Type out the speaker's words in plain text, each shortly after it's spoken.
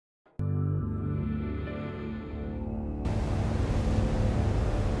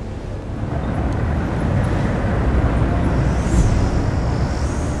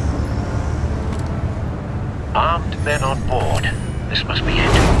This must be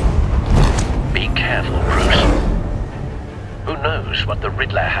it. Be careful, Bruce. Who knows what the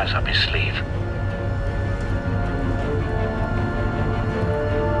Riddler has up his sleeve?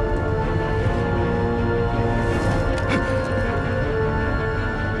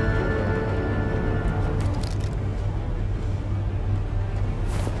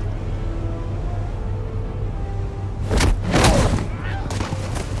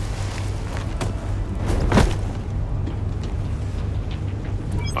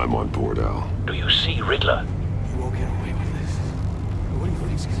 I'm on board, Al. Do you see Riddler? You won't get away with this. What do you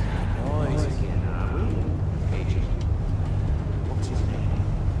think's gonna happen? Noise again, are we? Agent. What's his name?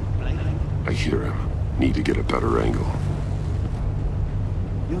 Blake? I hear him. Need to get a better angle.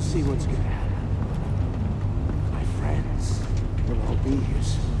 You'll see what's gonna happen. My friends will all be here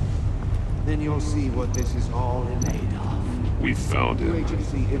soon. Then you'll see what this is all in aid of. We found You him.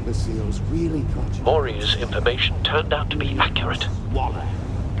 agency imbeciles really thought you... Maury's information turned out to be accurate. Waller.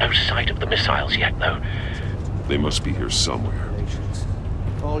 No sight of the missiles yet, though. They must be here somewhere.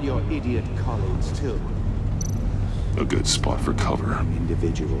 All your idiot colleagues, too. A good spot for cover.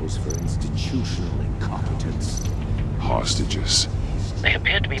 Individuals for institutional incompetence. Hostages. They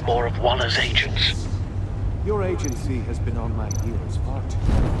appear to be more of Waller's agents. Your agency has been on my heels far too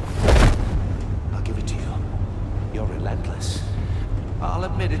long. I'll give it to you. You're relentless. I'll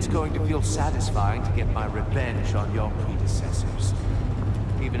admit it's going to feel satisfying to get my revenge on your predecessors.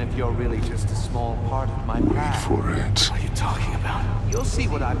 Even if you're really just a small part of my Wait plan. for it. What are you talking about? You'll see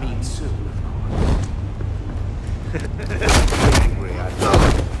what I mean soon. Angry, I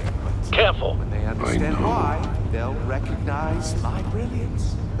know. Careful. When they understand know. why, they'll recognize my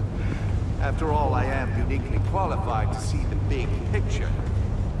brilliance. After all, I am uniquely qualified to see the big picture.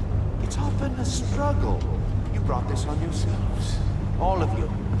 It's often a struggle. You brought this on yourselves. All of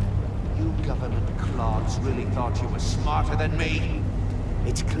you. You government clods really thought you were smarter than me.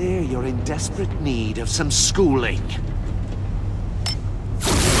 It's clear you're in desperate need of some schooling.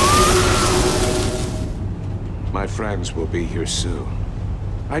 My friends will be here soon.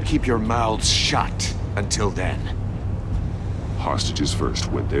 I'd keep your mouths shut until then. Hostages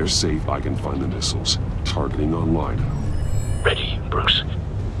first. When they're safe, I can find the missiles. Targeting online. Ready, Bruce.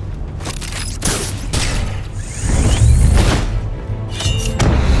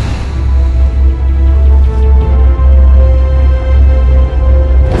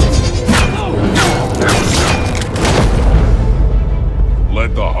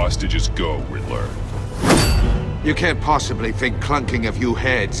 Let the hostages go, Riddler. You can't possibly think clunking a few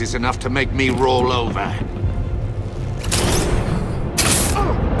heads is enough to make me roll over.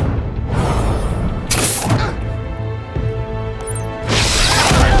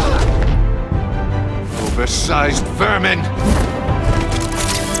 Oversized vermin!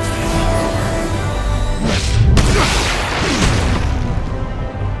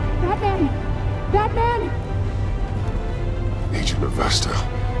 Batman! Batman! Agent Avesta.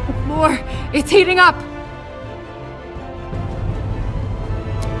 The floor, it's heating up!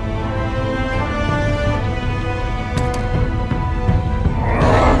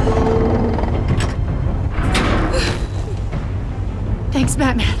 Thanks,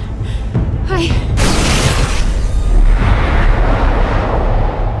 Batman.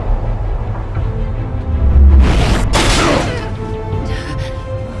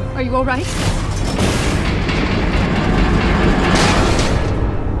 Are you all right?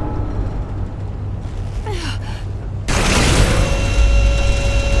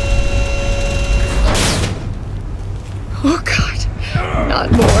 Oh, God.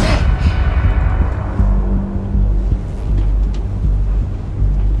 Not more.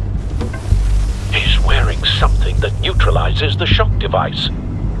 He's wearing something that neutralizes the shock device.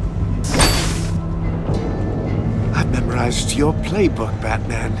 I've memorized your playbook,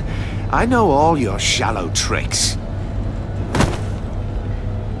 Batman. I know all your shallow tricks.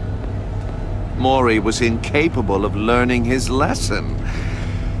 Maury was incapable of learning his lesson.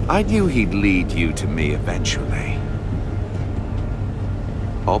 I knew he'd lead you to me eventually.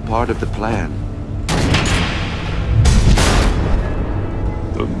 All part of the plan.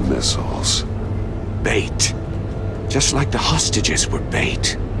 The missiles. Bait. Just like the hostages were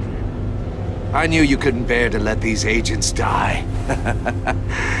bait. I knew you couldn't bear to let these agents die.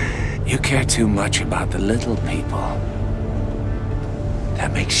 You care too much about the little people.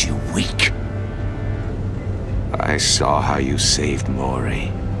 That makes you weak. I saw how you saved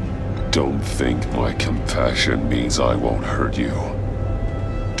Maury. Don't think my compassion means I won't hurt you.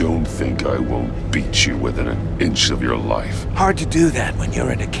 Don't think I won't beat you within an inch of your life. Hard to do that when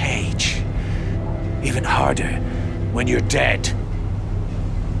you're in a cage. Even harder when you're dead.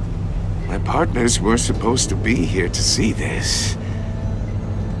 My partners were supposed to be here to see this.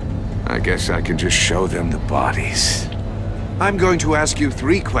 I guess I can just show them the bodies. I'm going to ask you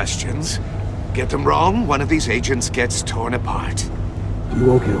 3 questions. Get them wrong, one of these agents gets torn apart. You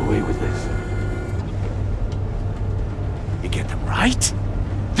won't get away with this. You get them right,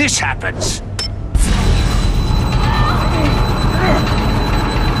 this happens!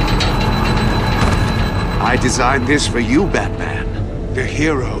 I designed this for you, Batman. The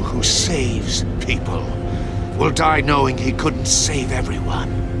hero who saves people will die knowing he couldn't save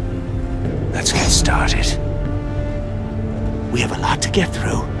everyone. Let's get started. We have a lot to get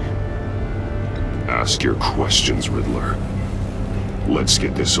through. Ask your questions, Riddler. Let's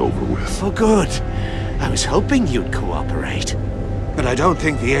get this over with. Oh, good. I was hoping you'd cooperate. But I don't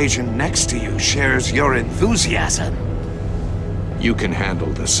think the agent next to you shares your enthusiasm. You can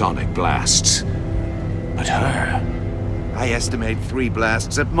handle the sonic blasts. But her... I estimate 3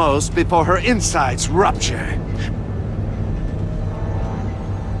 blasts at most before her insides rupture.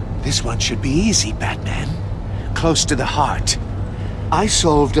 This one should be easy, Batman. Close to the heart. I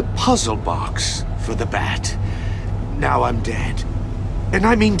solved a puzzle box for the Bat. Now I'm dead. And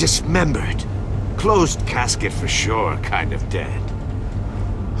I mean dismembered. Closed casket for sure, kind of dead.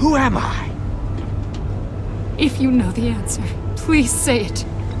 Who am I? If you know the answer, please say it.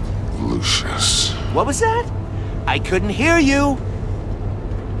 Lucius. What was that? I couldn't hear you.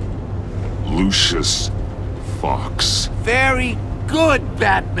 Lucius Fox. Very good,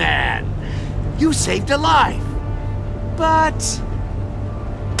 Batman. You saved a life. But...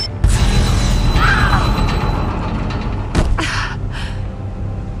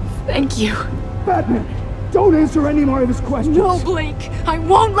 Thank you. Batman, don't answer any more of his questions. No, Blake. I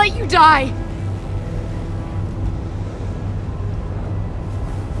won't let you die.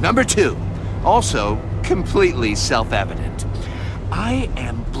 Number 2. Also, completely self-evident. I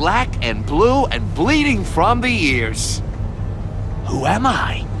am black and blue and bleeding from the ears. Who am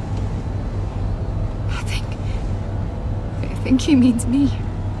I? I think he means me.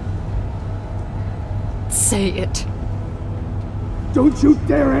 Say it. Don't you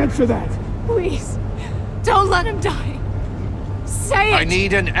dare answer that! Please. Don't let him die. Say it! I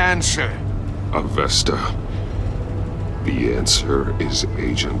need an answer. Avesta. The answer is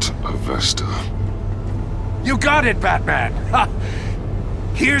Agent Avesta. You got it, Batman! Ha!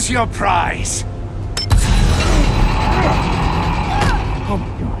 Here's your prize. Oh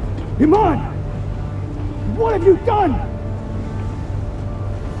my god. Iman! What have you done?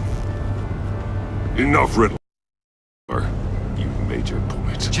 Enough, Riddler. You've made your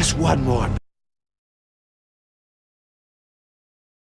point. Just one more.